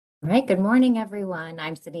All right, good morning, everyone.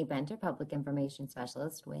 I'm Sydney Benter, Public Information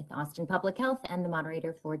Specialist with Austin Public Health and the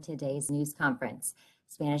moderator for today's news conference.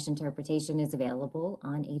 Spanish interpretation is available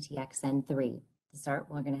on ATXN3. To start,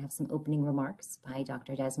 we're going to have some opening remarks by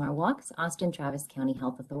Dr. Desmar Walks, Austin Travis County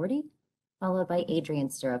Health Authority, followed by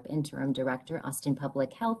Adrian Stirrup, Interim Director, Austin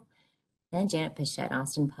Public Health, then Janet Pichette,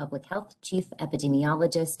 Austin Public Health Chief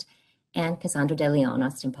Epidemiologist, and Cassandra De Leon,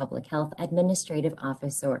 Austin Public Health Administrative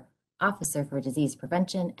Officer for Disease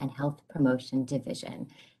Prevention and Health Promotion Division.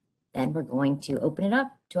 Then we're going to open it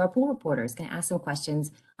up to our pool reporters, going to ask some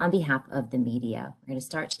questions on behalf of the media. We're going to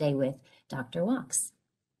start today with Dr. Walks.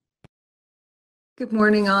 Good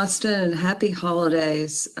morning, Austin, and happy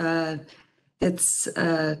holidays. It's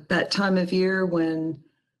that time of year when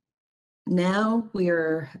now we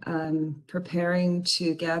are preparing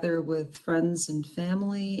to gather with friends and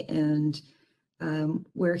family, and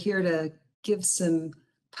we're here to give some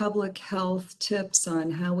public health tips on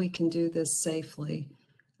how we can do this safely.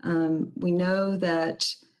 We know that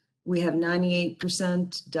we have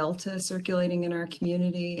 98% Delta circulating in our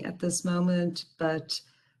community at this moment, but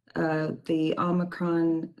the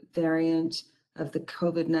Omicron variant of the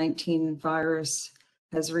COVID-19 virus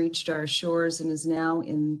has reached our shores and is now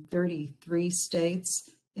in 33 states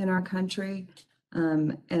in our country.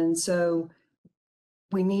 And so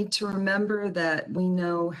we need to remember that we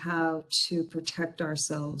know how to protect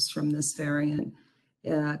ourselves from this variant.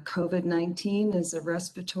 COVID-19 is a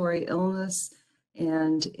respiratory illness,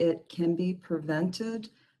 and it can be prevented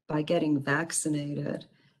by getting vaccinated.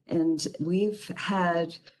 And we've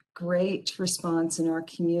had great response in our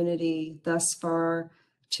community thus far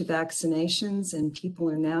to vaccinations, and people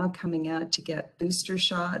are now coming out to get booster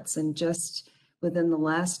shots. And just within the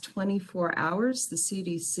last 24 hours, the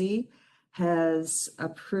CDC has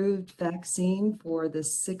approved vaccine for the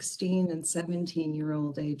 16 and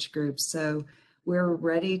 17-year-old age group. So we're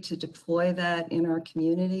ready to deploy that in our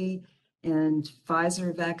community. And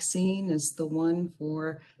Pfizer vaccine is the one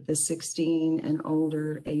for the 16 and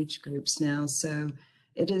older age groups now. So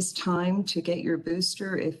it is time to get your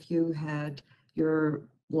booster if you had your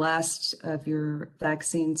last of your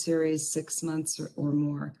vaccine series 6 months or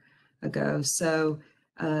more ago. So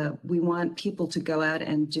we want people to go out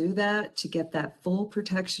and do that to get that full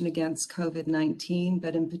protection against COVID-19,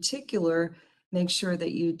 but in particular, make sure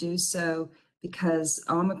that you do so because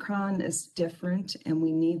Omicron is different and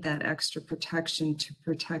we need that extra protection to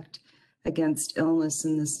protect against illness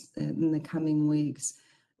in the coming weeks.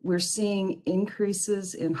 We're seeing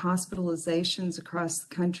increases in hospitalizations across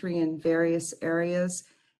the country in various areas.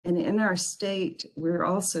 And in our state, we're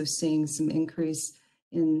also seeing some increase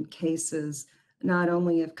in cases, not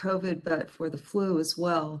only of COVID, but for the flu as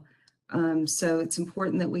well. So it's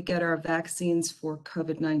important that we get our vaccines for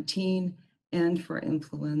COVID-19 and for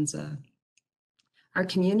influenza. Our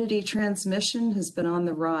community transmission has been on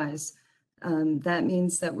the rise. That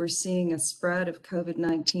means that we're seeing a spread of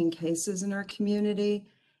COVID-19 cases in our community,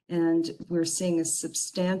 and we're seeing a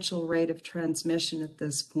substantial rate of transmission at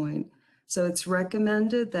this point. So it's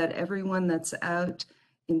recommended that everyone that's out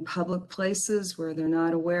in public places where they're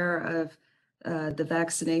not aware of the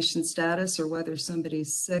vaccination status or whether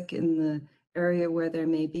somebody's sick in the area where they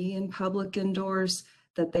may be in public indoors,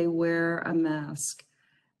 that they wear a mask.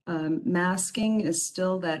 Masking is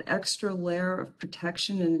still that extra layer of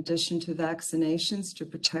protection in addition to vaccinations to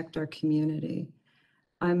protect our community.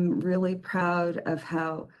 I'm really proud of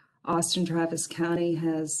how Austin Travis County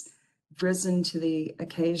has risen to the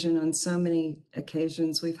occasion on so many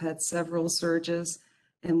occasions. We've had several surges,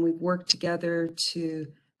 and we've worked together to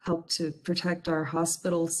help to protect our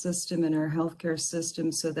hospital system and our healthcare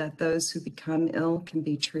system so that those who become ill can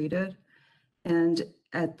be treated. And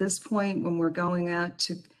at this point, when we're going out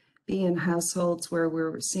to be in households where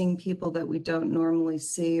we're seeing people that we don't normally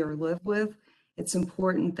see or live with, it's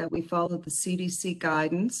important that we follow the CDC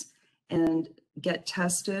guidance and get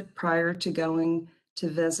tested prior to going to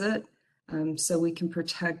visit so we can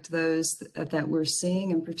protect those that we're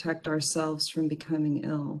seeing and protect ourselves from becoming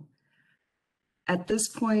ill. At this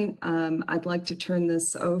point, I'd like to turn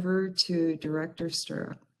this over to Director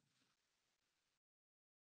Stirrup.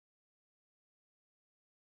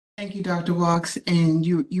 Thank you, Dr. Walks, and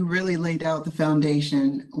you really laid out the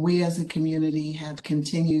foundation. We as a community have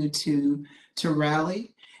continued to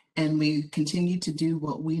rally, and we continue to do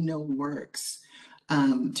what we know works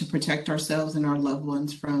to protect ourselves and our loved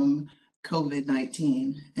ones from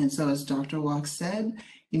COVID-19. And so as Dr. Walks said,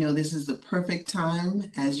 this is the perfect time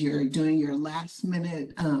as you're doing your last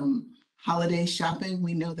minute holiday shopping.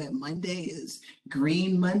 We know that Monday is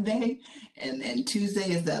Green Monday, and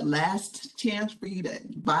Tuesday is that last chance for you to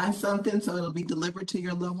buy something so it'll be delivered to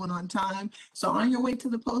your loved one on time. So on your way to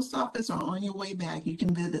the post office or on your way back, you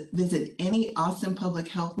can visit any Austin Public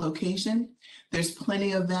Health location. There's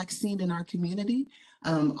plenty of vaccine in our community.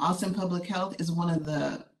 Austin Public Health is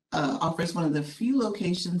offers one of the few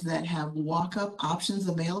locations that have walk-up options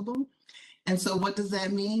available. And so what does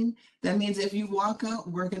that mean? That means if you walk up,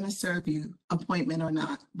 we're going to serve you, appointment or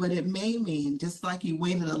not. But it may mean, just like you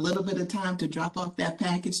waited a little bit of time to drop off that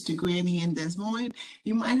package to Granny in Des Moines,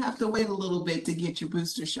 you might have to wait a little bit to get your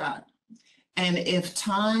booster shot. And if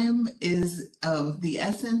time is of the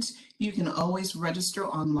essence, you can always register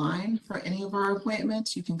online for any of our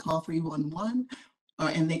appointments. You can call 311.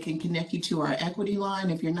 And they can connect you to our equity line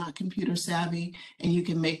if you're not computer savvy, and you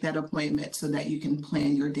can make that appointment so that you can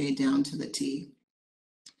plan your day down to the T.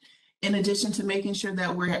 In addition to making sure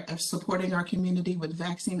that we're supporting our community with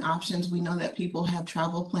vaccine options, we know that people have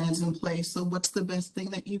travel plans in place. So what's the best thing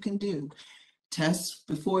that you can do? Test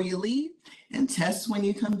before you leave and test when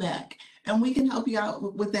you come back. And we can help you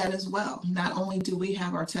out with that as well. Not only do we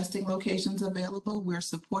have our testing locations available, we're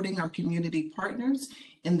supporting our community partners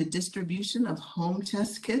in the distribution of home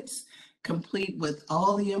test kits, complete with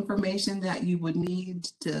all the information that you would need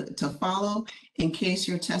to follow in case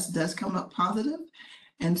your test does come up positive.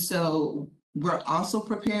 And so we're also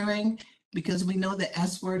preparing, because we know the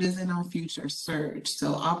S word is in our future, surge.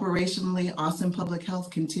 So operationally, Austin Public Health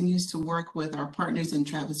continues to work with our partners in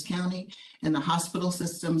Travis County and the hospital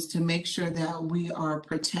systems to make sure that we are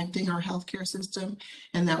protecting our healthcare system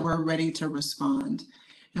and that we're ready to respond.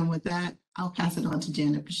 And with that, I'll pass it on to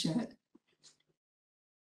Janet Bichette.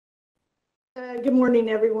 Good morning,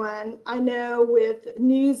 everyone. I know with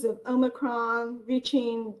news of Omicron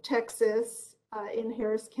reaching Texas in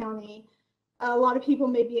Harris County, a lot of people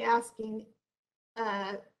may be asking,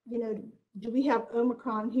 do we have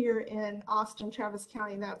Omicron here in Austin, Travis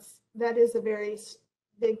County? That is a very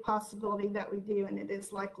big possibility that we do, and it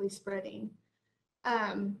is likely spreading.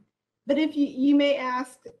 But if you may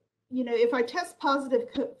ask, if I test positive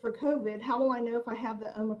for COVID, how will I know if I have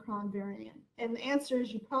the Omicron variant? And the answer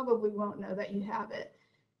is you probably won't know that you have it.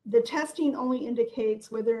 The testing only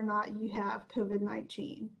indicates whether or not you have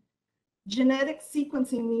COVID-19. Genetic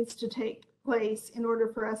sequencing needs to take place in order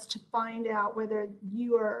for us to find out whether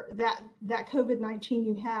you are that COVID-19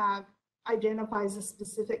 you have identifies a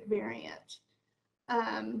specific variant.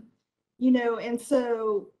 And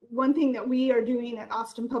so one thing that we are doing at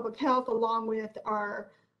Austin Public Health, along with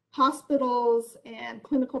our hospitals and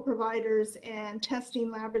clinical providers and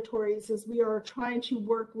testing laboratories, is we are trying to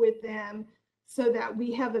work with them so that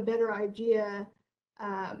we have a better idea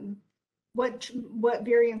what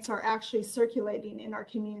variants are actually circulating in our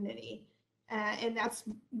community. And that's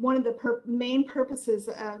one of the main purposes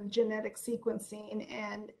of genetic sequencing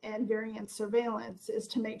and variant surveillance, is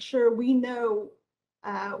to make sure we know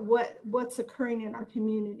what's occurring in our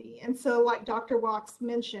community. And so, like Dr. Walks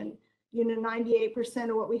mentioned, 98%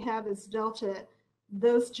 of what we have is Delta.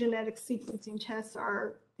 Those genetic sequencing tests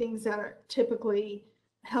are things that are typically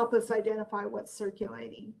help us identify what's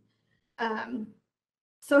circulating.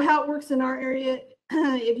 So how it works in our area,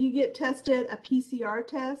 if you get tested, a PCR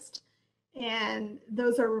test, and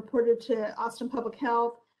those are reported to Austin Public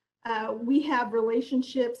Health, we have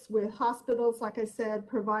relationships with hospitals, like I said,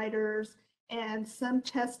 providers, and some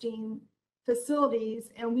testing facilities,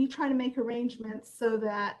 and we try to make arrangements so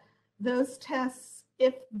that those tests,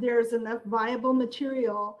 if there's enough viable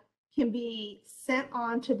material, can be sent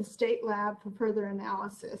on to the state lab for further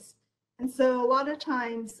analysis. And so a lot of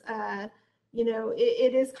times,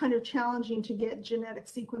 it is kind of challenging to get genetic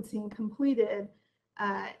sequencing completed,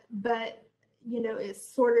 but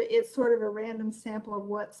it's sort of a random sample of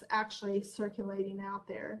what's actually circulating out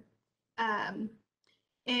there.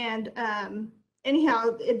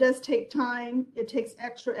 Anyhow, it does take time. It takes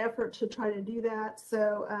extra effort to try to do that.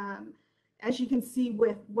 So as you can see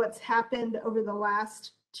with what's happened over the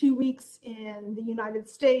last 2 weeks in the United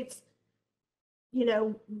States,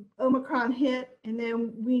 Omicron hit, and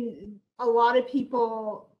then a lot of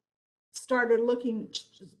people started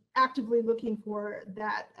actively looking for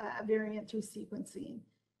that variant through sequencing.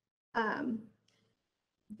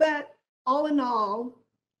 But all in all,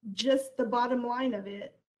 just the bottom line of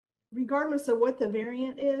it, regardless of what the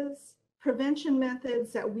variant is, prevention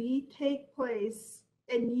methods that we take place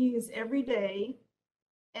and use every day,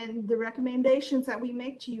 and the recommendations that we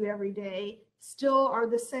make to you every day still are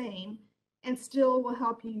the same and still will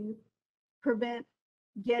help you prevent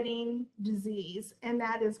getting disease. And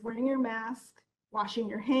that is wearing your mask, washing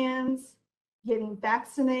your hands, getting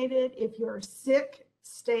vaccinated. If you're sick,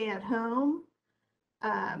 stay at home.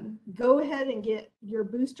 Go ahead and get your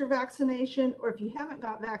booster vaccination, or if you haven't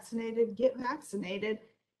got vaccinated, get vaccinated.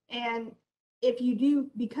 And if you do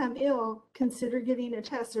become ill, consider getting a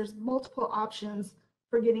test. There's multiple options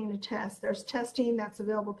for getting a test. There's testing that's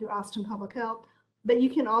available through Austin Public Health, but you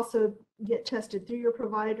can also get tested through your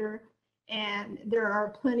provider. And there are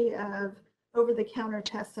plenty of over-the-counter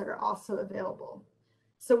tests that are also available.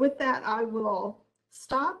 So with that, I will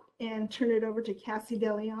stop and turn it over to Cassie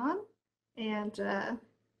DeLeon. And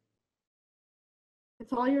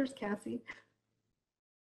it's all yours, Cassie.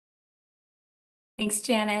 Thanks,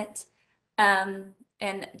 Janet. And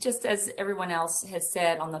just as everyone else has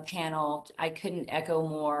said on the panel, I couldn't echo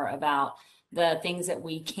more about the things that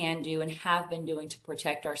we can do and have been doing to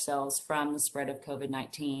protect ourselves from the spread of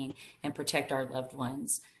COVID-19 and protect our loved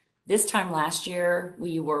ones. This time last year,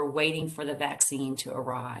 we were waiting for the vaccine to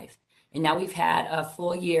arrive. And now we've had a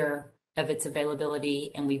full year of its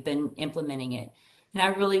availability and we've been implementing it. And I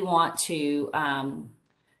really want to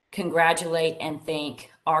congratulate and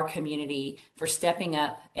thank our community for stepping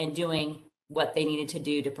up and doing what they needed to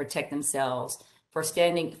do to protect themselves, for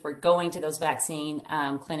going to those vaccine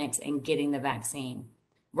clinics and getting the vaccine.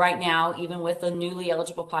 Right now, even with the newly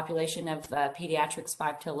eligible population of pediatrics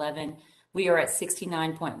 5 to 11, we are at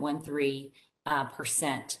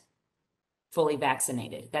 69.13% fully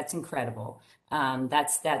vaccinated. That's incredible.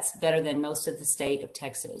 That's better than most of the state of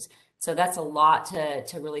Texas. So that's a lot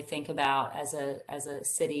to really think about as a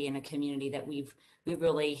city and a community that we've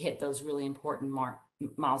really hit those really important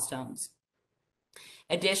milestones.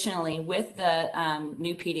 Additionally, with the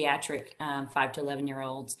new pediatric 5 to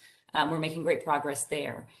 11-year-olds, we're making great progress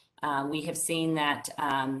there. We have seen that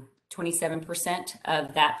 27%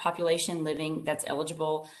 of that population that's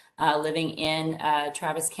eligible living in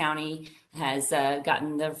Travis County has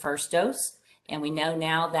gotten their first dose. And we know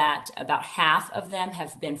now that about half of them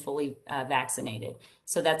have been fully vaccinated.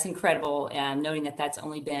 So that's incredible, noting that that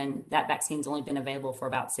vaccine's only been available for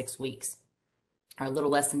about 6 weeks, or a little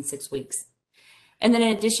less than 6 weeks. And then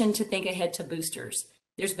in addition to think ahead to boosters,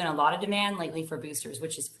 there's been a lot of demand lately for boosters,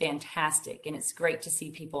 which is fantastic. And it's great to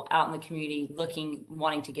see people out in the community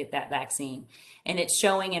wanting to get that vaccine. And it's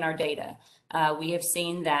showing in our data. We have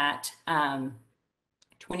seen that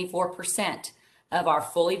 24% of our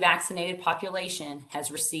fully vaccinated population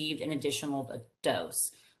has received an additional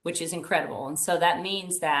dose, which is incredible. And so that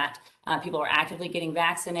means that people are actively getting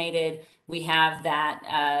vaccinated. We have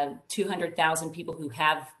that 200,000 people who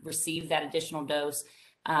have received that additional dose.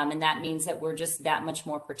 And that means that we're just that much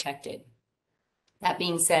more protected. That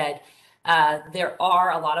being said, there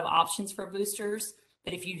are a lot of options for boosters,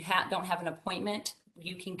 but if you don't have an appointment,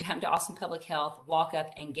 you can come to Austin Public Health, walk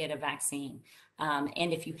up and get a vaccine.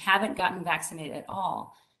 And if you haven't gotten vaccinated at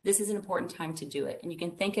all, this is an important time to do it. And you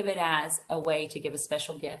can think of it as a way to give a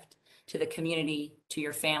special gift to the community, to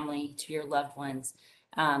your family, to your loved ones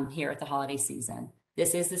here at the holiday season.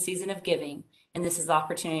 This is the season of giving, and this is the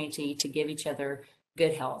opportunity to give each other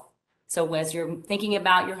good health. So as you're thinking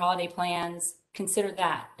about your holiday plans, consider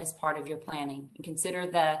that as part of your planning, and consider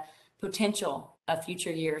the potential of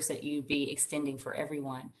future years that you'd be extending for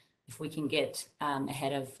everyone if we can get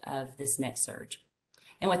ahead of this next surge.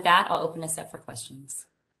 And with that, I'll open this up for questions.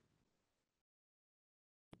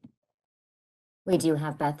 We do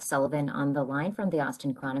have Beth Sullivan on the line from the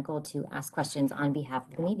Austin Chronicle to ask questions on behalf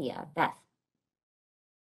of the media. Beth.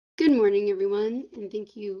 Good morning, everyone, and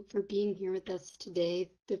thank you for being here with us today.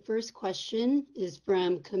 The first question is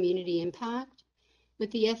from Community Impact. With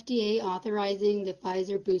the FDA authorizing the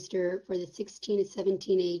Pfizer booster for the 16 to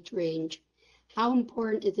 17 age range, how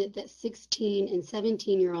important is it that 16 and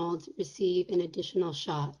 17-year-olds receive an additional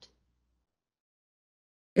shot?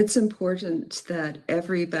 It's important that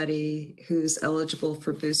everybody who's eligible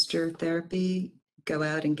for booster therapy go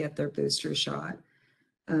out and get their booster shot.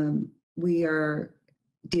 We are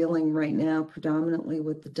dealing right now predominantly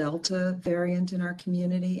with the Delta variant in our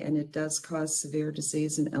community, and it does cause severe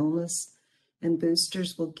disease and illness. And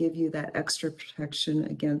boosters will give you that extra protection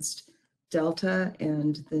against Delta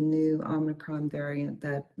and the new Omicron variant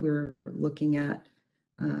that we're looking at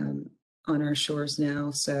on our shores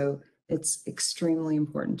now. So it's extremely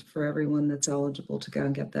important for everyone that's eligible to go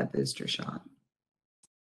and get that booster shot.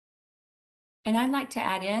 And I'd like to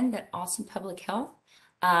add in that Austin Public Health,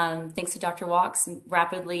 thanks to Dr. Walks,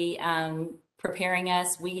 rapidly preparing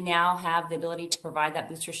us, we now have the ability to provide that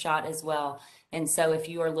booster shot as well. And so if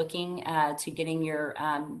you are looking to getting your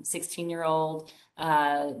 16-year-old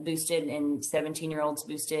boosted and 17-year-olds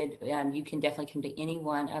boosted, you can definitely come to any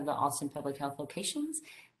one of the Austin Public Health locations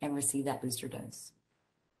and receive that booster dose.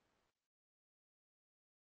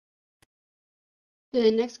 The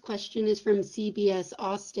next question is from CBS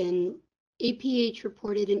Austin. APH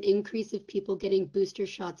reported an increase of people getting booster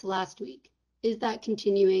shots last week. Is that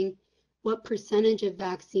continuing? What percentage of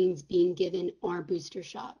vaccines being given are booster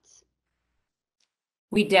shots?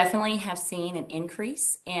 We definitely have seen an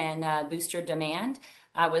increase in booster demand.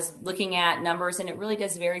 I was looking at numbers, and it really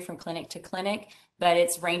does vary from clinic to clinic, but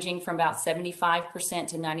it's ranging from about 75%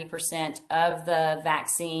 to 90% of the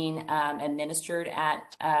vaccine administered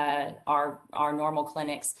at our normal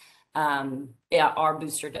clinics are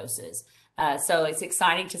booster doses. So it's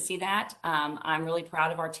exciting to see that. I'm really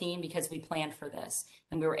proud of our team because we planned for this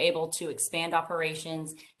and we were able to expand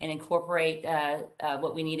operations and incorporate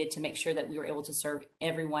what we needed to make sure that we were able to serve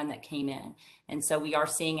everyone that came in. And so we are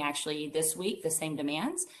seeing actually this week the same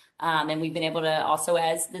demands. And we've been able to also,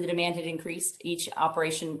 as the demand had increased, each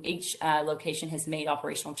location has made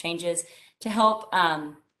operational changes to help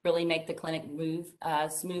really make the clinic move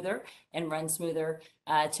smoother and run smoother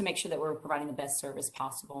to make sure that we're providing the best service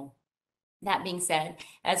possible. That being said,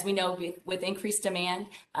 as we know, with increased demand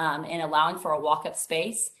and allowing for a walk-up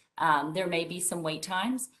space, there may be some wait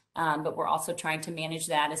times, but we're also trying to manage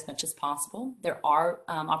that as much as possible. There are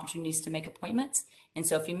opportunities to make appointments. And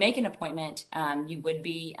so if you make an appointment, you would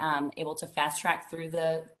be able to fast track through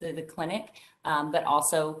the clinic. But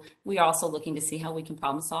also, we are also looking to see how we can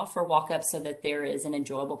problem solve for walk-up so that there is an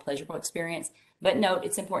enjoyable, pleasurable experience. But note,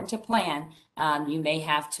 it's important to plan. You may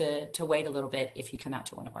have to wait a little bit if you come out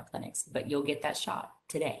to one of our clinics, but you'll get that shot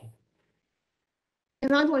today.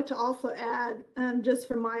 And I'd like to also add, just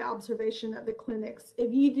from my observation of the clinics,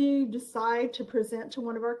 if you do decide to present to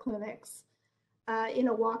one of our clinics in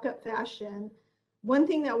a walk-up fashion, one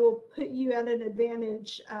thing that will put you at an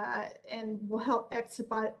advantage and will help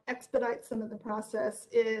expedite some of the process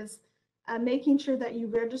is making sure that you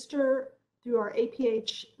register through our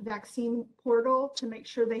APH vaccine portal to make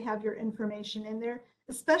sure they have your information in there,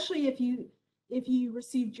 especially if you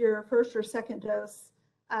received your first or second dose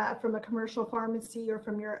from a commercial pharmacy or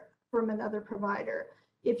from another provider.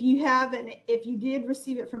 If you did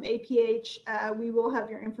receive it from APH, we will have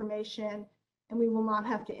your information and we will not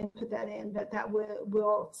have to input that in, but that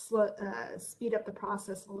will speed up the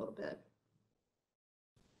process a little bit.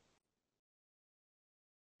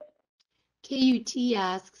 KUT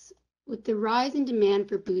asks, with the rise in demand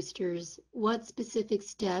for boosters, what specific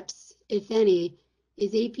steps, if any,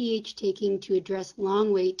 is APH taking to address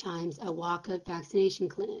long wait times at walk-up vaccination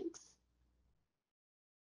clinics?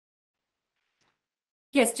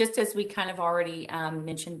 Yes, just as we kind of already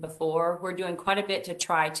mentioned before, we're doing quite a bit to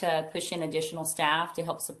try to push in additional staff to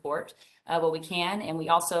help support what we can. And we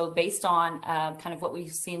also, based on kind of what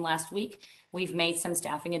we've seen last week, we've made some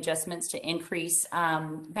staffing adjustments to increase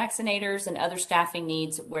vaccinators and other staffing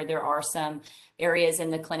needs where there are some areas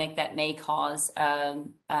in the clinic that may cause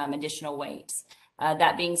additional waits.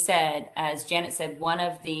 That being said, as Janet said, one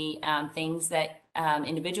of the things that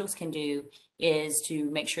individuals can do is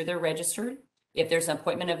to make sure they're registered. If there's an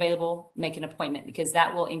appointment available, make an appointment because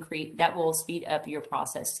that will speed up your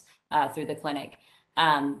process through the clinic.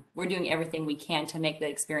 We're doing everything we can to make the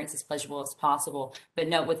experience as pleasurable as possible. But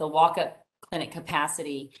note, with a walk-up clinic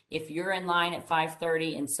capacity, if you're in line at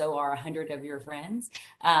 5:30 and so are 100 of your friends,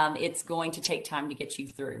 it's going to take time to get you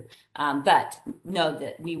through. But know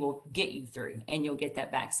that we will get you through and you'll get that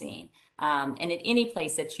vaccine. And at any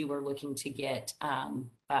place that you are looking to get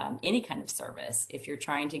any kind of service, if you're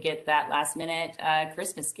trying to get that last minute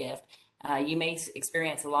Christmas gift, you may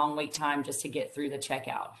experience a long wait time just to get through the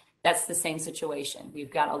checkout. That's the same situation.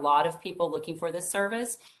 We've got a lot of people looking for this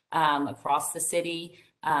service across the city,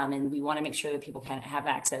 and we want to make sure that people can have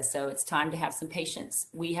access. So it's time to have some patience.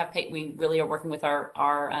 We really are working with our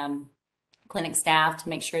clinic staff to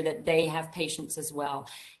make sure that they have patience as well,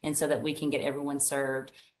 and so that we can get everyone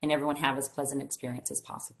served and everyone have as pleasant experience as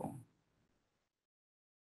possible.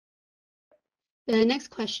 The next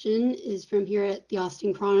question is from here at the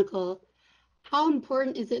Austin Chronicle. How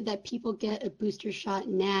important is it that people get a booster shot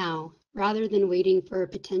now rather than waiting for a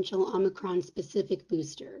potential Omicron-specific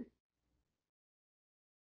booster?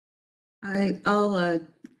 I'll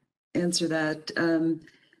answer that.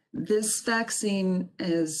 This vaccine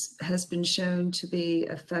has been shown to be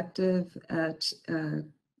effective at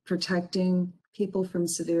protecting people from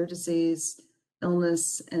severe disease,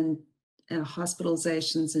 illness, and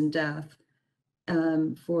hospitalizations and death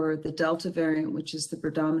for the Delta variant, which is the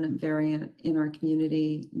predominant variant in our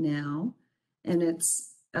community now. And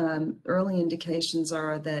its early indications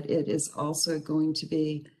are that it is also going to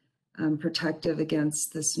be protective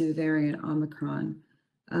against this new variant, Omicron.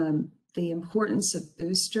 The importance of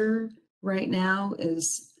booster right now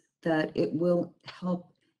is that it will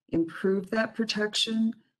help improve that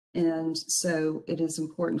protection And so it is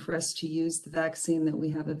important for us to use the vaccine that we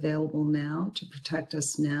have available now to protect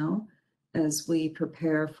us now as we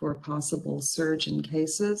prepare for a possible surge in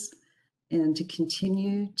cases, and to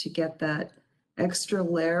continue to get that extra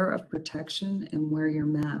layer of protection and wear your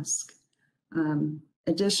mask.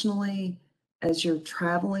 Additionally, as you're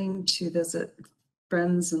traveling to visit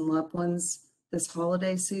friends and loved ones this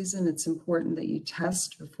holiday season, it's important that you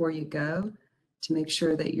test before you go to make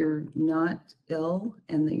sure that you're not ill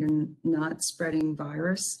and that you're not spreading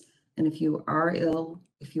virus. And if you are ill,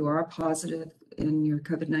 if you are positive in your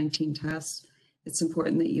COVID-19 test, it's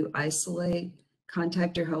important that you isolate,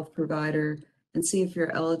 contact your health provider, and see if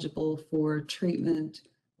you're eligible for treatment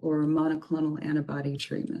or monoclonal antibody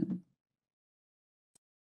treatment.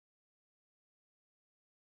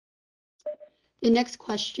 The next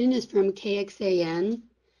question is from KXAN.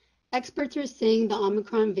 Experts are saying the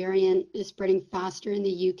Omicron variant is spreading faster in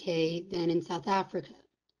the UK than in South Africa.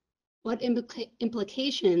 What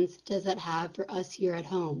implications does that have for us here at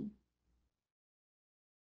home?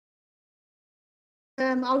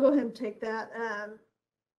 I'll go ahead and take that.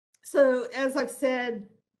 So as I've said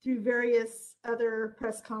through various other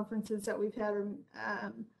press conferences that we've had,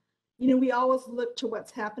 we always look to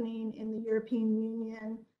what's happening in the European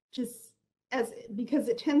Union, because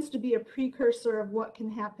it tends to be a precursor of what can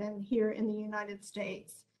happen here in the United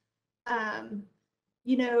States.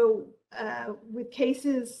 With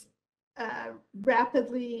cases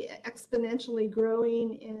rapidly, exponentially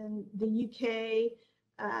growing in the UK,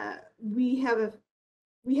 we have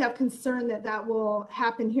concern that will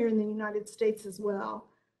happen here in the United States as well.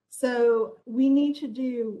 So we need to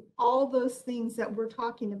do all those things that we're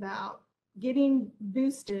talking about, getting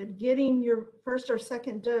boosted, getting your first or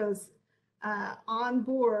second dose on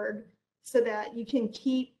board, so that we can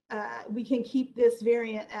keep this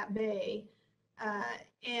variant at bay.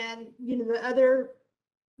 And the other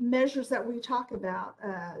measures that we talk about,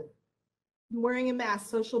 wearing a mask,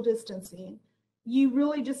 social distancing, you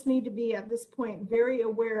really just need to be at this point very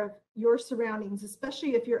aware of your surroundings,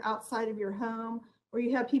 especially if you're outside of your home or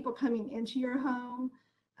you have people coming into your home.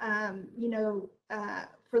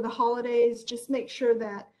 For the holidays, just make sure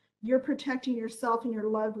that you're protecting yourself and your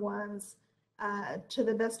loved ones to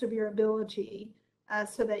the best of your ability,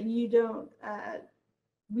 so that we don't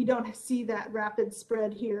see that rapid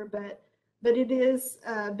spread here. But it is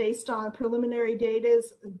based on preliminary data,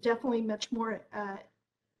 is definitely much more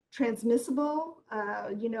transmissible.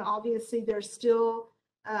 Obviously there's still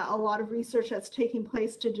a lot of research that's taking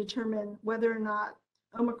place to determine whether or not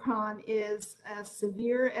Omicron is as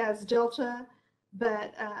severe as Delta,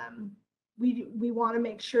 but we want to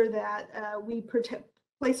make sure that we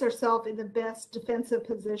place ourselves in the best defensive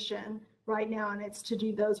position right now, and it's to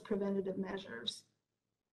do those preventative measures.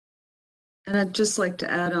 And I'd just like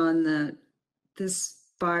to add on that this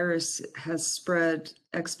virus has spread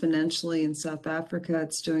exponentially in South Africa.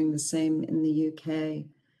 It's doing the same in the UK,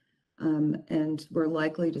 and we're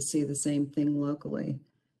likely to see the same thing locally.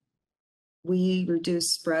 We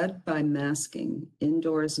reduce spread by masking,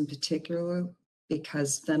 indoors in particular,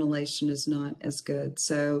 because ventilation is not as good.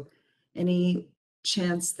 So any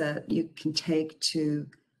chance that you can take to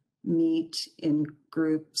meet in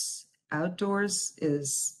groups outdoors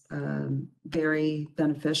is very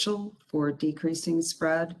beneficial for decreasing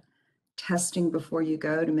spread. Testing before you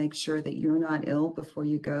go to make sure that you're not ill before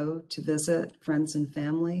you go to visit friends and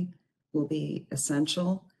family will be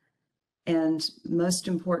essential. And most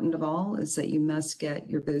important of all is that you must get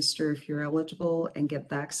your booster if you're eligible, and get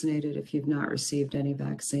vaccinated if you've not received any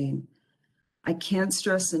vaccine. I can't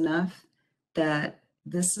stress enough that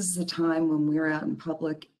this is the time when we're out in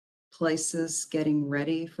public places getting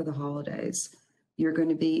ready for the holidays. You're going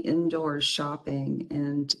to be indoors shopping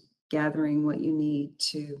and gathering what you need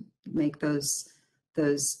to make those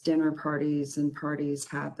dinner parties and parties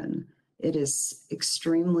happen. It is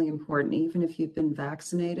extremely important, even if you've been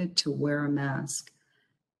vaccinated, to wear a mask.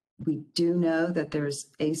 We do know that there's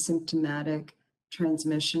asymptomatic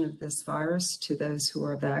transmission of this virus to those who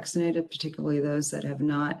are vaccinated, particularly those that have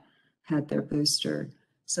not had their booster.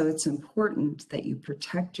 So it's important that you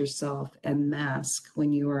protect yourself and mask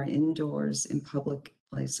when you are indoors in public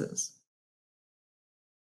places.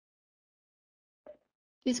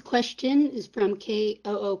 This question is from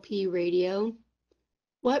KOOP Radio.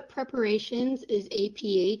 What preparations is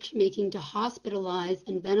APH making to hospitalize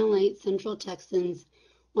and ventilate Central Texans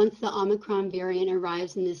once the Omicron variant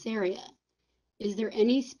arrives in this area? Is there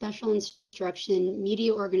any special instruction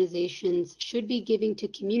media organizations should be giving to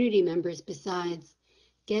community members besides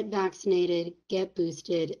get vaccinated, get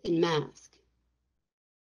boosted, and mask?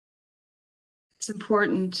 It's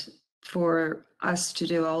important for us to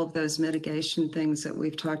do all of those mitigation things that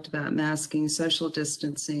we've talked about, masking, social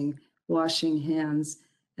distancing, washing hands,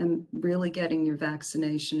 and really getting your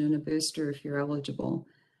vaccination and a booster if you're eligible.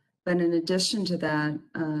 But in addition to that,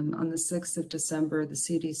 on the 6th of December, the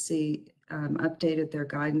CDC updated their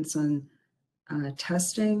guidance on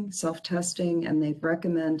testing, self-testing, and they've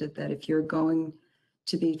recommended that if you're going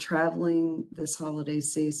to be traveling this holiday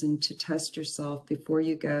season, to test yourself before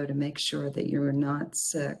you go to make sure that you're not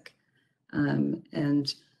sick.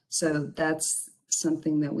 And so that's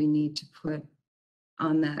something that we need to put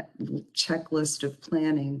on that checklist of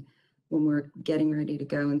planning when we're getting ready to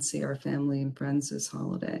go and see our family and friends this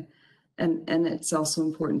holiday. And it's also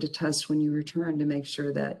important to test when you return to make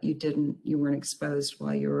sure that you weren't exposed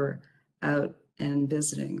while you were out and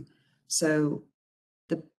visiting. So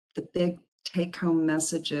the big take-home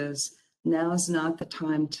message is, now is not the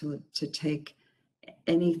time to take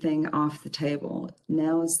anything off the table.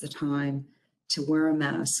 Now is the time to wear a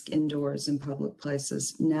mask indoors in public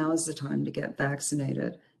places. Now is the time to get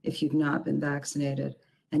vaccinated if you've not been vaccinated.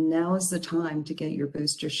 And now is the time to get your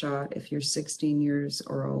booster shot if you're 16 years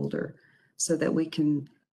or older, so that we can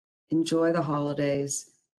enjoy the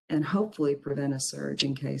holidays and hopefully prevent a surge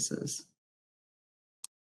in cases.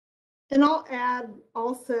 And I'll add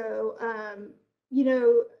also, you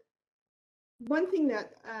know, one thing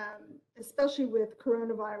that, especially with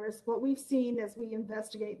coronavirus, what we've seen as we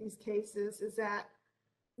investigate these cases is that,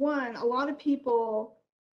 one, a lot of people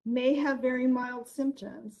may have very mild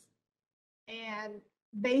symptoms and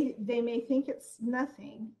they may think it's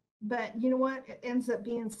nothing, but you know what? It ends up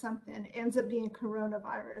being something. It ends up being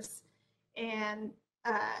coronavirus. And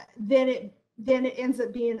then it ends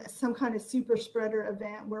up being some kind of super spreader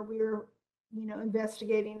event where we're, you know,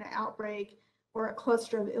 investigating an outbreak or a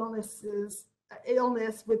cluster of illness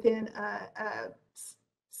within a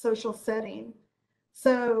social setting.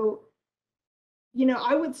 So, you know,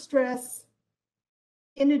 I would stress,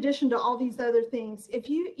 in addition to all these other things, if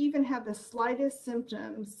you even have the slightest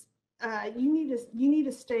symptoms, you need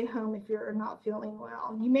to stay home if you're not feeling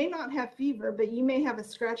well. You may not have fever, but you may have a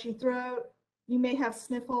scratchy throat, you may have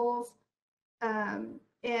sniffles,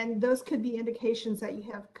 and those could be indications that you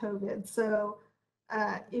have COVID. So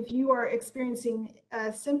if you are experiencing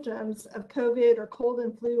symptoms of COVID or cold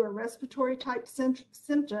and flu or respiratory type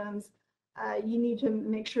symptoms, you need to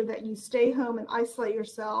make sure that you stay home and isolate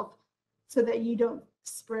yourself so that you don't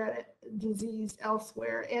spread disease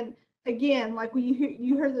elsewhere. And again, like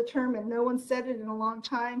you heard the term, and no one said it in a long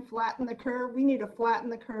time, flatten the curve. We need to flatten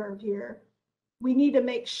the curve here. We need to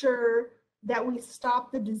make sure that we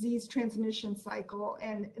stop the disease transmission cycle.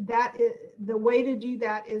 And that is, the way to do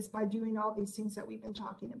that is by doing all these things that we've been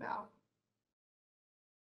talking about.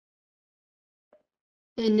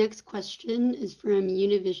 The next question is from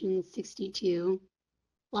Univision 62.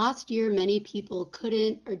 Last year, many people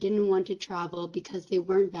couldn't or didn't want to travel because they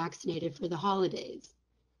weren't vaccinated for the holidays.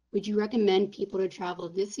 Would you recommend people to travel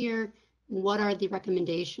this year? What are the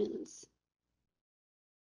recommendations?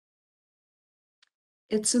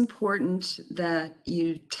 It's important that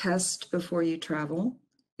you test before you travel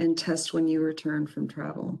and test when you return from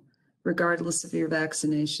travel, regardless of your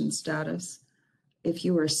vaccination status. If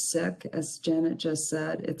you are sick, as Janet just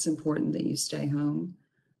said, it's important that you stay home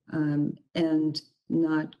and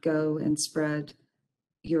not go and spread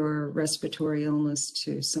your respiratory illness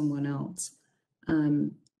to someone else.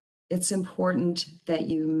 It's important that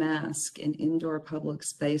you mask in indoor public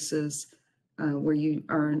spaces where you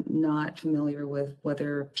are not familiar with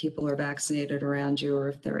whether people are vaccinated around you or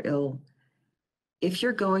if they're ill. If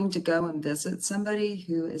you're going to go and visit somebody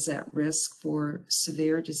who is at risk for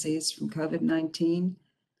severe disease from COVID-19,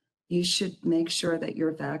 you should make sure that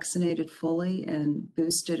you're vaccinated fully and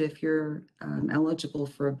boosted if you're eligible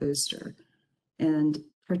for a booster, and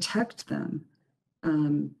protect them.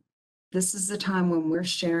 This is the time when we're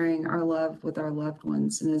sharing our love with our loved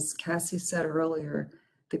ones. And as Cassie said earlier,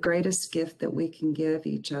 the greatest gift that we can give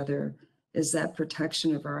each other is that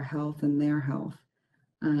protection of our health and their health.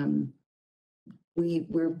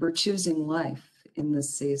 We're choosing life in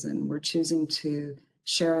this season. We're choosing to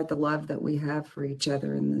share the love that we have for each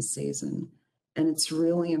other in this season. And it's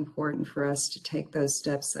really important for us to take those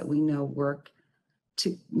steps that we know work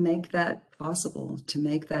to make that possible, to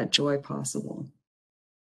make that joy possible.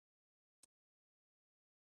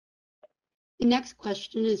 The next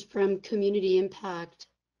question is from Community Impact.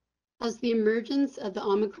 Has the emergence of the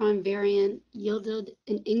Omicron variant yielded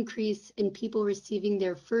an increase in people receiving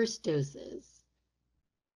their first doses?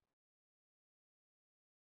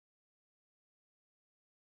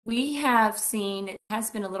 We have seen, it has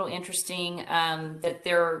been a little interesting that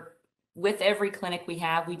with every clinic we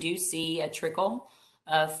have, we do see a trickle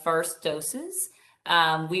of first doses.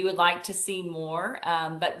 We would like to see more,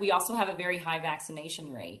 but we also have a very high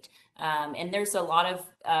vaccination rate. And there's a lot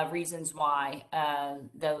of reasons why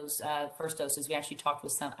those first doses, we actually talked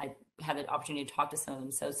with some, I had the opportunity to talk to some of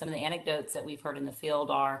them. So some of the anecdotes that we've heard in the field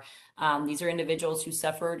are, these are individuals who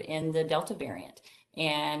suffered in the Delta variant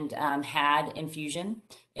and had infusion.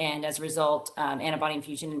 And as a result, antibody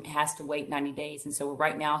infusion has to wait 90 days. And so we're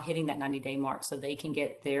right now hitting that 90-day mark so they can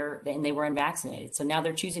get their, and they were unvaccinated. So now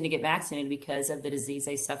they're choosing to get vaccinated because of the disease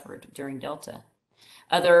they suffered during Delta.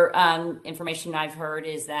 Other information I've heard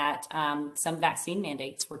is that some vaccine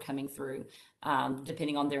mandates were coming through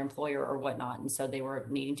depending on their employer or whatnot. And so they were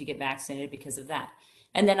needing to get vaccinated because of that.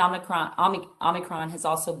 And then Omicron has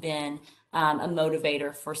also been a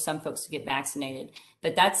motivator for some folks to get vaccinated.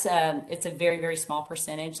 But that's it's a very, very small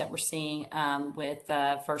percentage that we're seeing with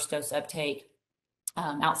first dose uptake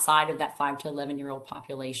outside of that 5 to 11-year-old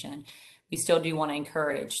population. We still do want to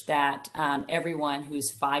encourage that everyone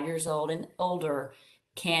who's 5 years old and older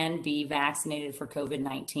can be vaccinated for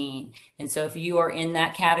COVID-19. And so if you are in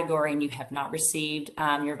that category and you have not received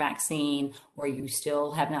your vaccine, or you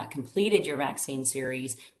still have not completed your vaccine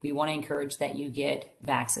series, we want to encourage that you get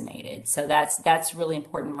vaccinated. So that's really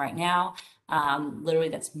important right now. Literally,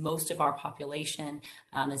 that's most of our population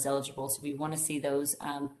is eligible. So we want to see those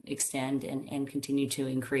extend and continue to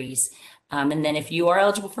increase. And then if you are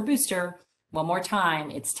eligible for booster, one more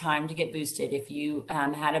time, it's time to get boosted. If you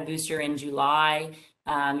had a booster in July,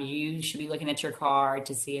 you should be looking at your card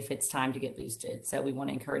to see if it's time to get boosted. So we want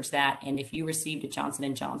to encourage that. And if you received a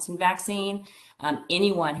Johnson & Johnson vaccine,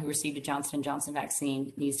 anyone who received a Johnson & Johnson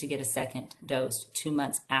vaccine needs to get a second dose 2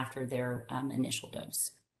 months after their initial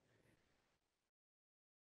dose.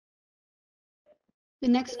 The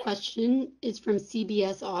next question is from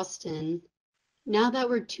CBS Austin. Now that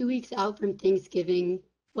we're 2 weeks out from Thanksgiving,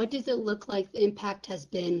 what does it look like the impact has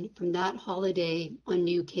been from that holiday on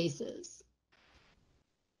new cases?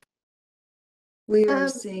 We are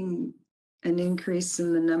seeing an increase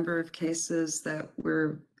in the number of cases that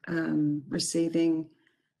we're receiving.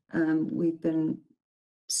 We've been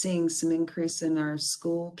seeing some increase in our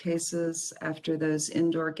school cases after those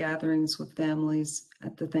indoor gatherings with families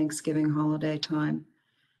at the Thanksgiving holiday time.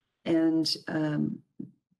 And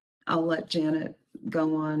I'll let Janet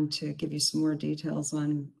go on to give you some more details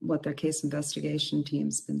on what their case investigation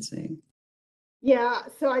team's been seeing. Yeah,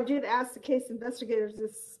 so I did ask the case investigators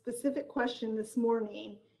this specific question this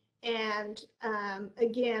morning. And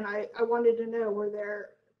again, I wanted to know, were there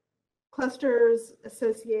clusters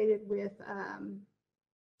associated with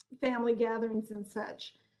family gatherings and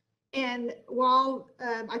such? And while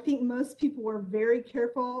I think most people were very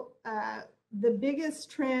careful, the biggest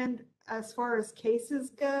trend as far as cases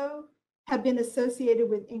go have been associated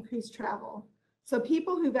with increased travel. So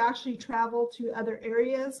people who've actually traveled to other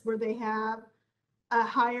areas where they have a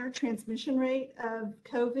higher transmission rate of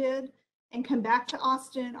COVID and come back to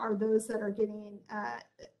Austin are those that are getting,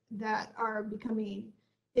 that are becoming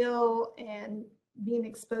ill and being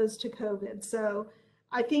exposed to COVID. So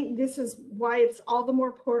I think this is why it's all the more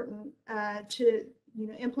important to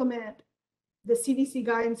implement the CDC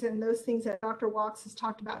guidance and those things that Dr. Walks has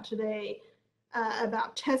talked about today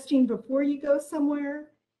about testing before you go somewhere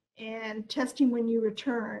and testing when you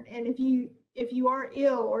return. And if you are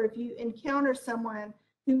ill or if you encounter someone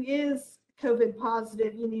who is COVID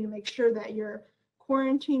positive, you need to make sure that you're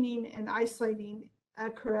quarantining and isolating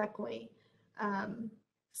correctly.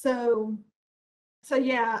 So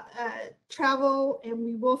yeah, travel, and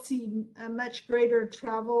we will see a much greater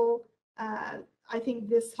travel, I think,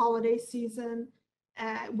 this holiday season,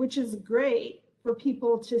 which is great for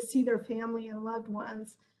people to see their family and loved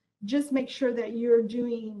ones. Just make sure that you're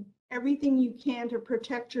doing everything you can to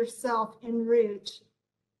protect yourself en route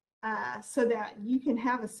so that you can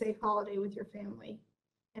have a safe holiday with your family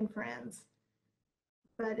and friends.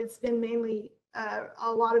 But it's been mainly,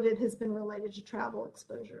 a lot of it has been related to travel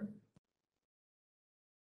exposure.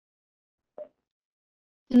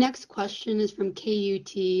 The next question is from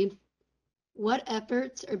KUT. What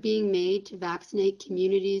efforts are being made to vaccinate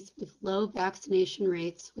communities with low vaccination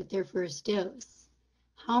rates with their first dose?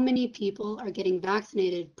 How many people are getting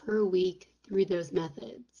vaccinated per week through those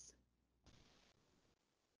methods?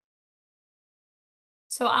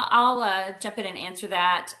 So I'll jump in and answer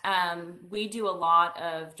that. We do a lot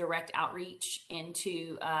of direct outreach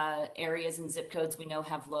into areas and zip codes we know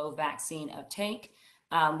have low vaccine uptake.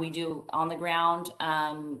 We do on the ground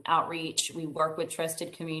outreach. We work with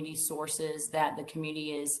trusted community sources that the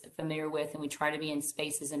community is familiar with, and we try to be in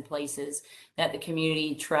spaces and places that the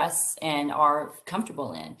community trusts and are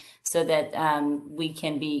comfortable in, so that we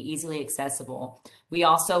can be easily accessible. We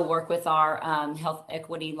also work with our health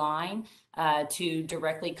equity line to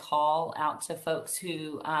directly call out to folks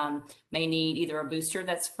who may need either a booster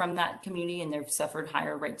that's from that community and they've suffered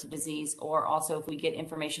higher rates of disease, or also if we get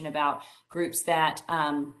information about groups that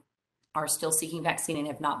are still seeking vaccine and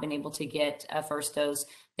have not been able to get a first dose,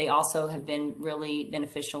 they also have been really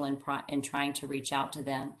beneficial in trying to reach out to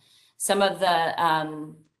them. Some of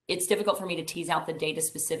the, it's difficult for me to tease out the data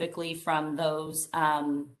specifically from those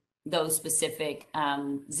specific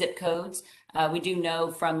zip codes. We do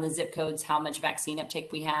know from the zip codes how much vaccine uptake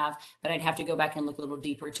we have, but I'd have to go back and look a little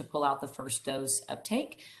deeper to pull out the first dose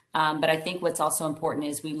uptake. But I think what's also important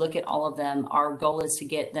is we look at all of them. Our goal is to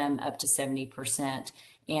get them up to 70%.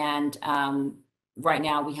 And right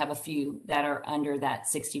now we have a few that are under that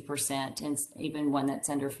 60% and even one that's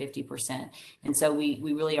under 50%. And so we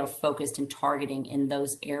really are focused and targeting in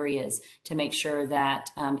those areas to make sure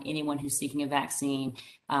that anyone who's seeking a vaccine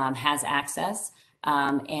has access.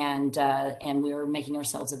 And we're making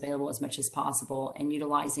ourselves available as much as possible and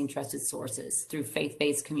utilizing trusted sources through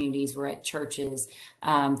faith-based communities. We're at churches,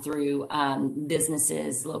 through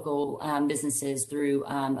businesses, local businesses, through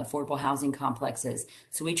affordable housing complexes.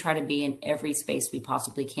 So we try to be in every space we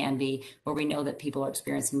possibly can be where we know that people are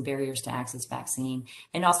experiencing barriers to access vaccine,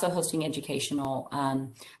 and also hosting educational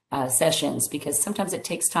sessions, because sometimes it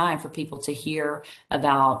takes time for people to hear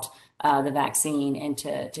about the vaccine and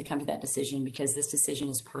to come to that decision, because this decision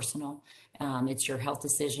is personal. It's your health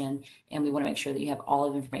decision, and we want to make sure that you have all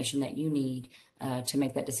of the information that you need to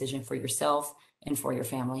make that decision for yourself and for your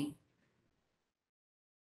family.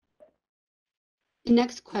 The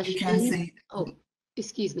next question. Cassie, Oh,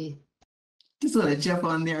 excuse me. just want to jump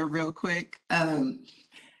on there real quick.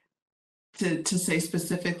 To say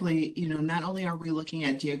specifically, not only are we looking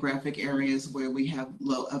at geographic areas where we have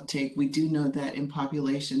low uptake, we do know that in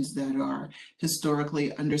populations that are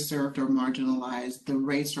historically underserved or marginalized, the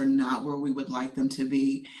rates are not where we would like them to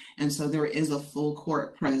be. And so there is a full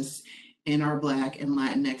court press in our Black and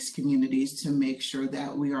Latinx communities to make sure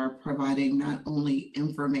that we are providing not only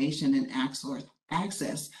information and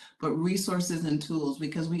access, but resources and tools,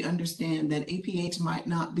 because we understand that APH might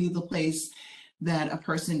not be the place that a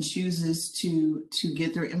person chooses to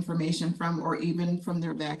get their information from, or even from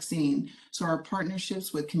their vaccine. So our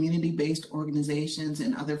partnerships with community-based organizations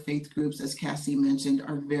and other faith groups, as Cassie mentioned,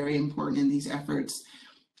 are very important in these efforts.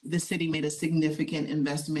 The city made a significant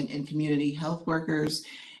investment in community health workers,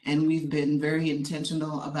 and we've been very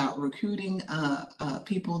intentional about recruiting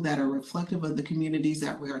people that are reflective of the communities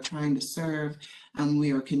that we are trying to serve.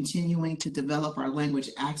 We are continuing to develop our language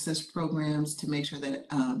access programs to make sure that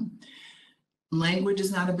language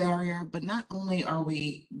is not a barrier. But not only are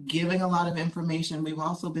we giving a lot of information, we've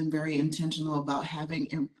also been very intentional about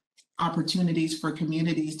having opportunities for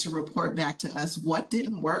communities to report back to us what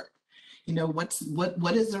didn't work.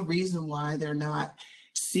 What is the reason why they're not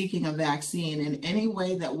seeking a vaccine, and any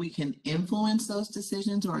way that we can influence those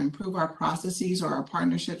decisions or improve our processes or our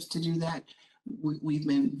partnerships to do that. We've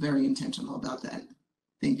been very intentional about that.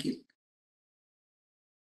 Thank you.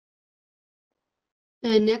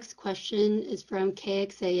 The next question is from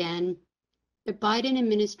KXAN. The Biden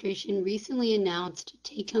administration recently announced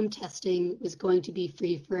take-home testing was going to be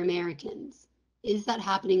free for Americans. Is that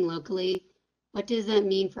happening locally? What does that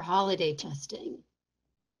mean for holiday testing?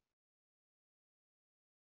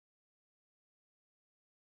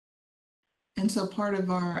 And so part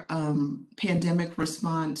of our pandemic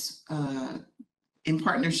response, in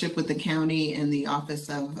partnership with the county and the Office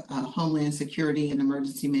of Homeland Security and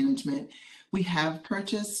Emergency Management, we have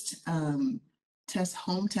purchased home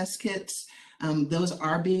test kits. Those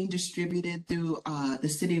are being distributed through the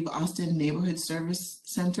City of Austin Neighborhood Service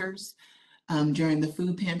Centers during the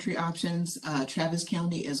food pantry options. Travis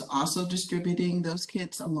County is also distributing those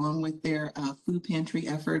kits along with their food pantry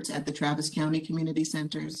efforts at the Travis County Community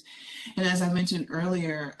Centers. And as I mentioned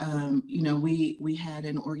earlier, we had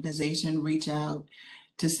an organization reach out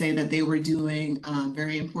to say that they were doing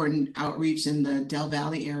very important outreach in the Del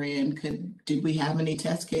Valley area, and did we have any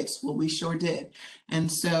test kits? Well, we sure did.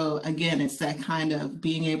 And so again, it's that kind of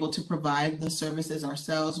being able to provide the services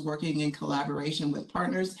ourselves, working in collaboration with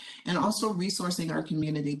partners, and also resourcing our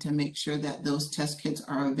community to make sure that those test kits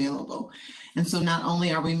are available. And so not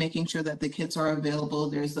only are we making sure that the kits are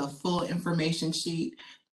available, there's a full information sheet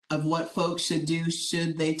of what folks should do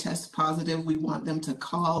should they test positive. We want them to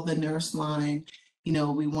call the nurse line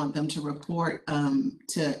We want them to report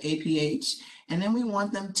to APH, and then we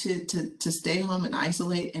want them to stay home and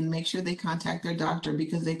isolate and make sure they contact their doctor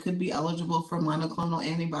because they could be eligible for monoclonal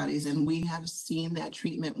antibodies. And we have seen that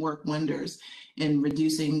treatment work wonders in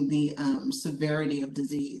reducing the severity of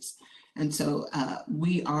disease. And so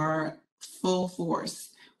we are full force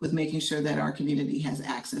with making sure that our community has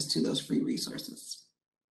access to those free resources.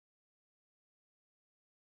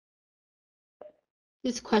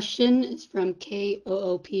 This question is from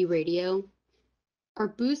KOOP Radio. Are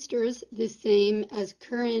boosters the same as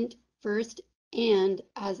current first and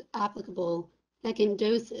as applicable second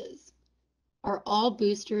doses? Are all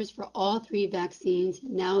boosters for all 3 vaccines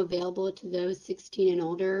now available to those 16 and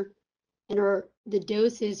older? And are the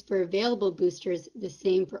doses for available boosters the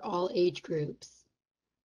same for all age groups?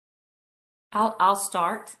 I'll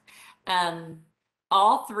start.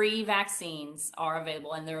 All 3 vaccines are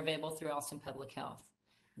available, and they're available through Austin Public Health.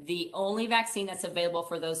 The only vaccine that's available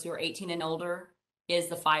for those who are 18 and older is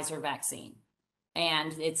the Pfizer vaccine.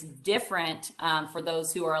 And it's different for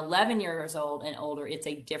those who are 11 years old and older. It's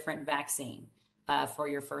a different vaccine for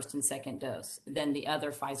your first and second dose than the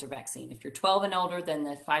other Pfizer vaccine. If you're 12 and older, then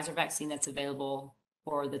the Pfizer vaccine that's available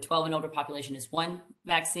for the 12 and older population is one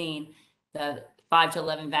vaccine. The 5 to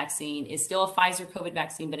 11 vaccine is still a Pfizer COVID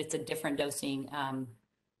vaccine, but it's a different dosing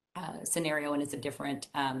scenario, and it's a different,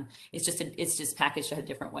 it's just packaged a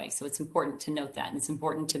different way. So it's important to note that, and it's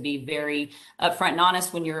important to be very upfront and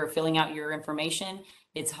honest when you're filling out your information.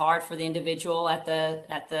 It's hard for the individual at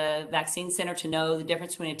the vaccine center to know the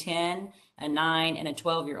difference between a 10, a 9, and a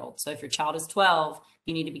 12-year-old. So if your child is 12,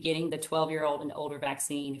 you need to be getting the 12-year-old and older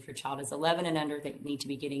vaccine. If your child is 11 and under, they need to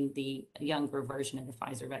be getting the younger version of the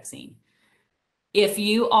Pfizer vaccine. If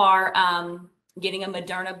you are getting a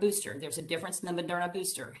Moderna booster, there's a difference in the Moderna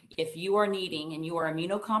booster. If you are needing and you are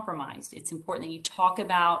immunocompromised, it's important that you talk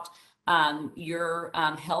about your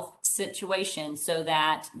health situation so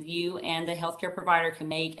that you and the healthcare provider can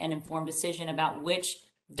make an informed decision about which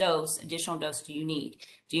additional dose do you need.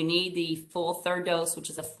 Do you need the full 3rd dose, which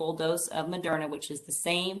is a full dose of Moderna, which is the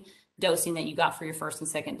same dosing that you got for your 1st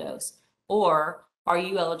and 2nd dose? Or are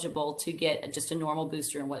you eligible to get just a normal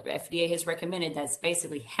booster? And what FDA has recommended, that's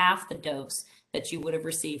basically half the dose that you would have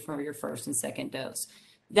received for your 1st and 2nd dose.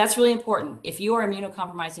 That's really important. If you are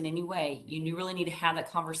immunocompromised in any way, you really need to have that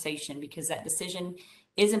conversation, because that decision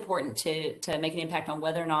is important to make an impact on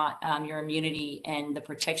whether or not your immunity and the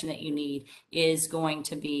protection that you need is going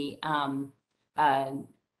to be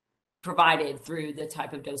provided through the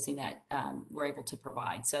type of dosing that we're able to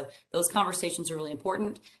provide. So those conversations are really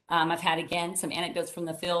important. I've had, again, some anecdotes from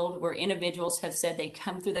the field where individuals have said they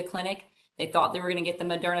come through the clinic, they thought they were going to get the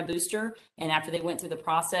Moderna booster, and after they went through the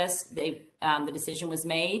process, the decision was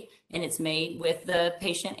made, and it's made with the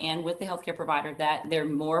patient and with the healthcare provider that they're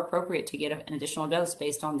more appropriate to get an additional dose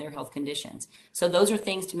based on their health conditions. So those are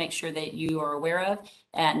things to make sure that you are aware of,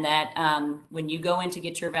 and that when you go in to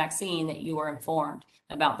get your vaccine, that you are informed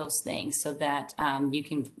about those things so that you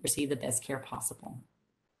can receive the best care possible.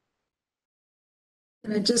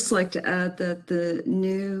 And I'd just like to add that the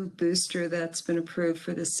new booster that's been approved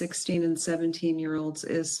for the 16 and 17-year-olds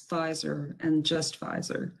is Pfizer, and just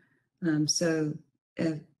Pfizer. So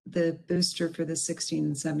the booster for the 16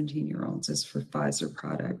 and 17-year-olds is for Pfizer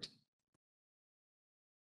product.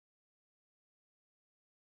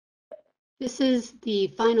 This is the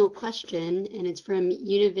final question, and it's from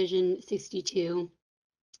Univision 62.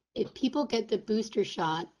 If people get the booster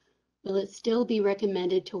shot, will it still be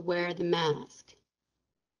recommended to wear the mask?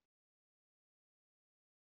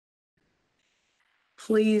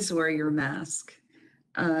 Please wear your mask.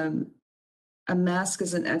 A mask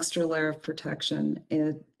is an extra layer of protection.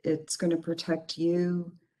 It's going to protect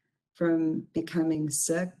you from becoming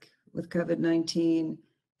sick with COVID-19.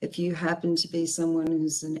 If you happen to be someone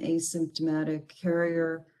who's an asymptomatic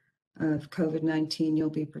carrier of COVID-19, you'll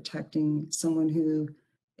be protecting someone who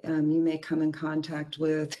you may come in contact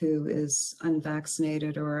with who is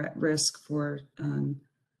unvaccinated or at risk for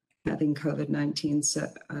having COVID-19,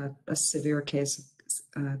 so a severe case of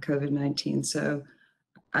COVID-19. So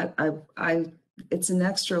it's an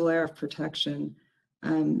extra layer of protection.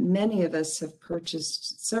 Many of us have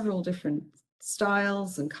purchased several different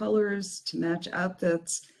styles and colors to match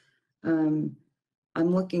outfits.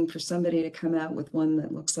 I'm looking for somebody to come out with one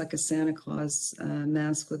that looks like a Santa Claus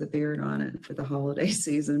mask with a beard on it for the holiday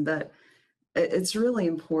season, but it's really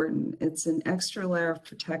important. It's an extra layer of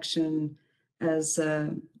protection. As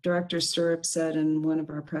Director Stirrup said in one of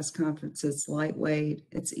our press conferences, lightweight,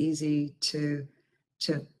 it's easy to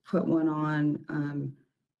put one on,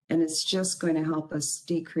 and it's just going to help us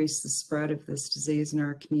decrease the spread of this disease in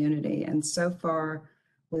our community. And so far,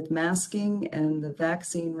 with masking and the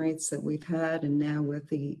vaccine rates that we've had, and now with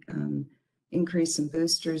the increase in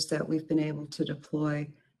boosters that we've been able to deploy,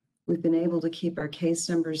 we've been able to keep our case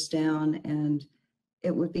numbers down, and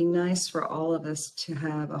it would be nice for all of us to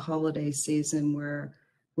have a holiday season where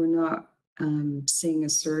we're not seeing a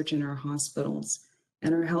surge in our hospitals,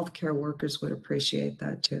 and our healthcare workers would appreciate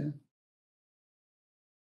that too.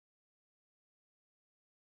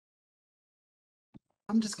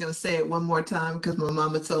 I'm just going to say it one more time because my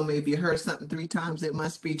mama told me if you heard something 3 times, it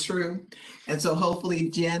must be true. And so hopefully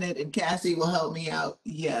Janet and Cassie will help me out.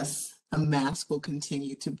 Yes, a mask will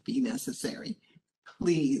continue to be necessary.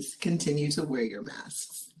 Please continue to wear your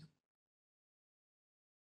masks.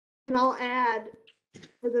 And I'll add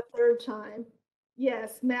for the 3rd time,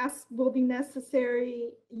 yes, masks will be necessary.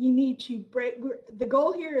 You need to break, the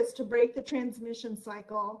goal here is to break the transmission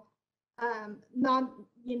cycle. Not,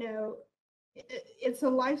 you know, it's a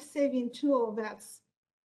life-saving tool that's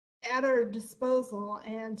at our disposal,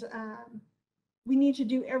 and we need to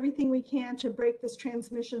do everything we can to break this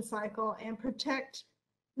transmission cycle and protect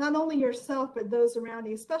not only yourself, but those around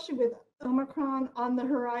you, especially with Omicron on the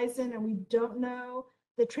horizon, and we don't know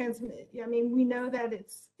the I mean, we know that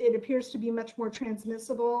it appears to be much more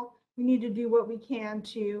transmissible. We need to do what we can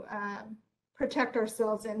to protect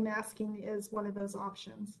ourselves, and masking is one of those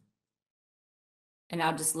options. And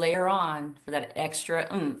I'll just layer on for that extra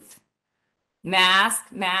oomph. Mask,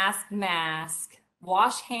 mask, mask.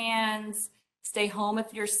 Wash hands. Stay home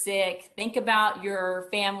if you're sick. Think about your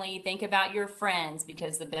family. Think about your friends,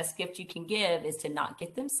 because the best gift you can give is to not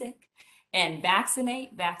get them sick. And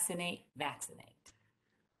vaccinate, vaccinate, vaccinate.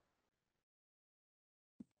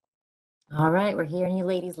 All right, we're hearing you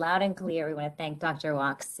ladies loud and clear. We want to thank Dr.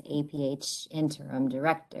 Walks, APH Interim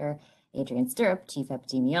Director, Adrian Stirrup, Chief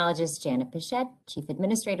Epidemiologist, Janet Pichette, Chief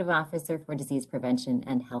Administrative Officer for Disease Prevention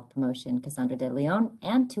and Health Promotion, Cassandra De Leon,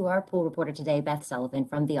 and to our pool reporter today, Beth Sullivan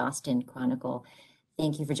from the Austin Chronicle.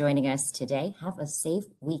 Thank you for joining us today. Have a safe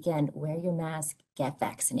weekend. Wear your mask. Get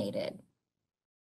vaccinated.